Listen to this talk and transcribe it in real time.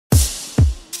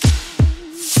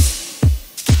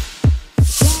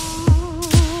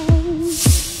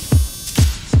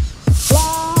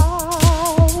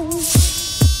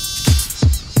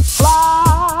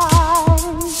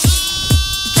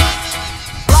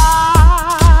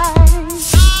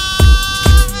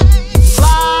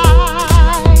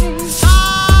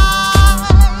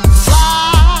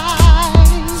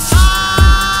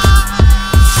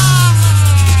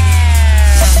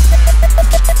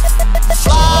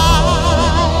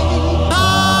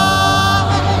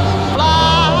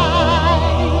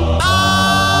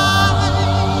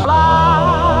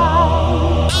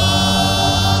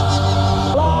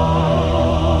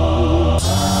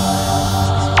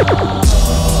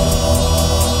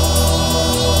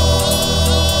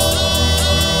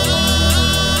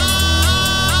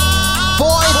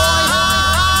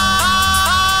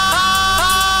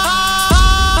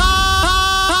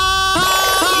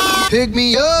Pick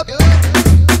me up,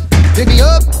 pick me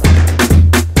up,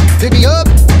 pick me up,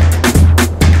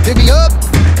 pick me up,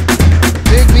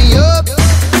 pick me up,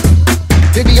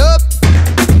 pick me up,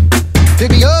 pick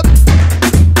me up,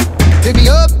 pick me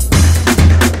up.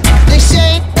 They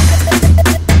say,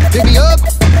 pick me up,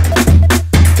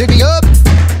 pick me up,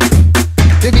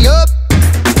 pick me up,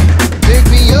 pick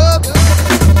me up,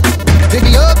 pick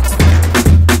me up,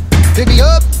 pick me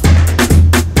up,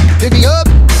 pick me up.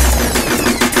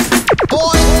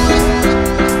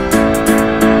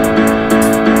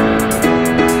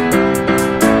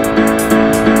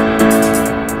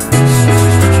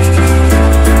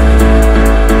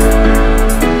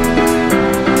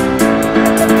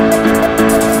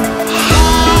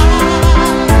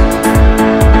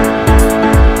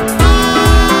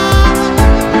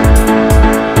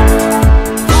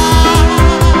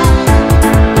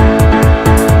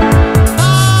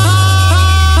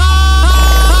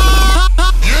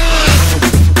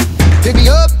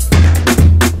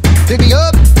 Pick me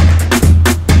up,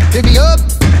 pick me up,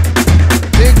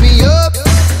 pick me up,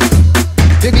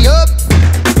 pick me up,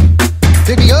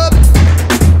 pick me up,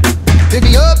 pick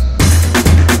me up.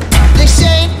 They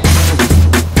say,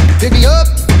 pick me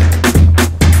up.